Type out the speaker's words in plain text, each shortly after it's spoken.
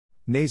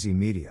Nazi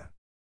Media.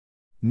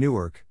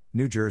 Newark,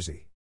 New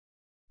Jersey.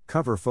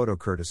 Cover photo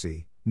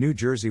courtesy, New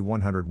Jersey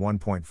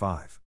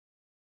 101.5.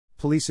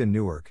 Police in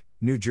Newark,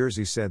 New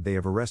Jersey said they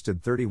have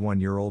arrested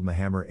 31-year-old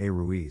Mohamed A.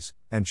 Ruiz,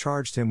 and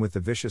charged him with the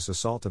vicious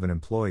assault of an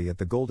employee at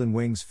the Golden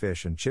Wings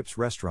Fish and Chips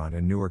restaurant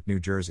in Newark, New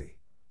Jersey,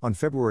 on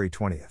February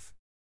 20.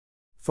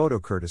 Photo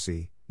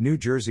courtesy, New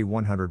Jersey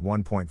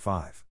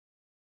 101.5.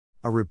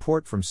 A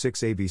report from 6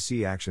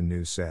 ABC Action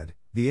News said,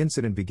 the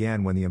incident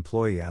began when the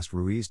employee asked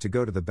Ruiz to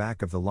go to the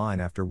back of the line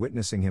after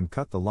witnessing him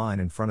cut the line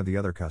in front of the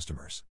other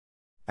customers.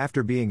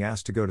 After being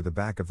asked to go to the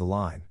back of the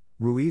line,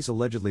 Ruiz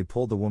allegedly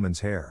pulled the woman's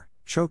hair,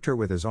 choked her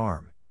with his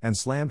arm, and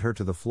slammed her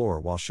to the floor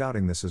while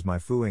shouting, "This is my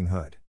fooing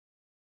hood."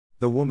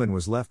 The woman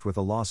was left with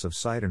a loss of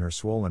sight in her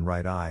swollen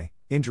right eye,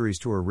 injuries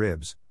to her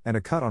ribs, and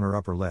a cut on her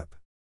upper lip.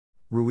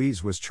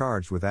 Ruiz was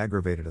charged with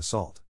aggravated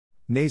assault.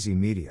 Nazi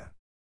Media.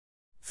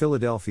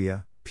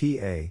 Philadelphia,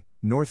 PA,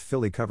 North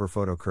Philly cover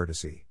photo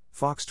courtesy,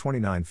 Fox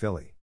 29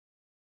 Philly.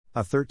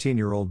 A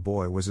 13-year-old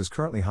boy is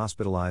currently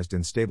hospitalized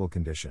in stable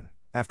condition,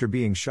 after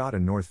being shot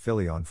in North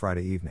Philly on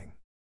Friday evening.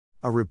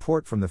 A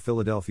report from the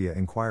Philadelphia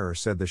Inquirer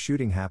said the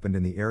shooting happened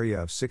in the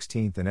area of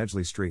 16th and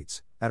Edgeley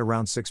Streets, at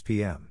around 6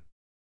 p.m.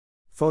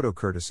 Photo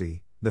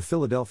courtesy, the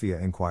Philadelphia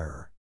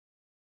Inquirer.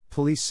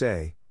 Police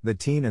say, the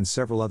teen and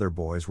several other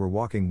boys were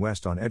walking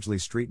west on Edgeley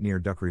Street near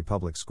Duckery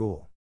Public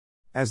School.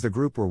 As the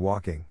group were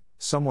walking,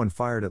 someone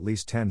fired at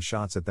least 10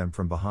 shots at them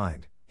from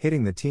behind,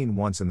 hitting the teen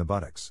once in the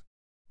buttocks.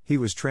 He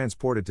was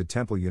transported to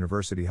Temple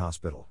University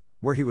Hospital,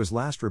 where he was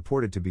last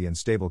reported to be in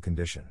stable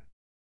condition.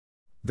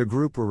 The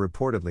group were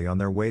reportedly on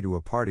their way to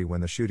a party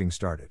when the shooting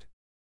started.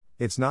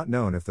 It's not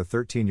known if the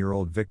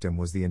 13-year-old victim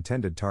was the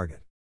intended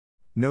target.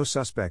 No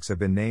suspects have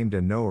been named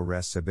and no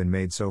arrests have been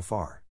made so far.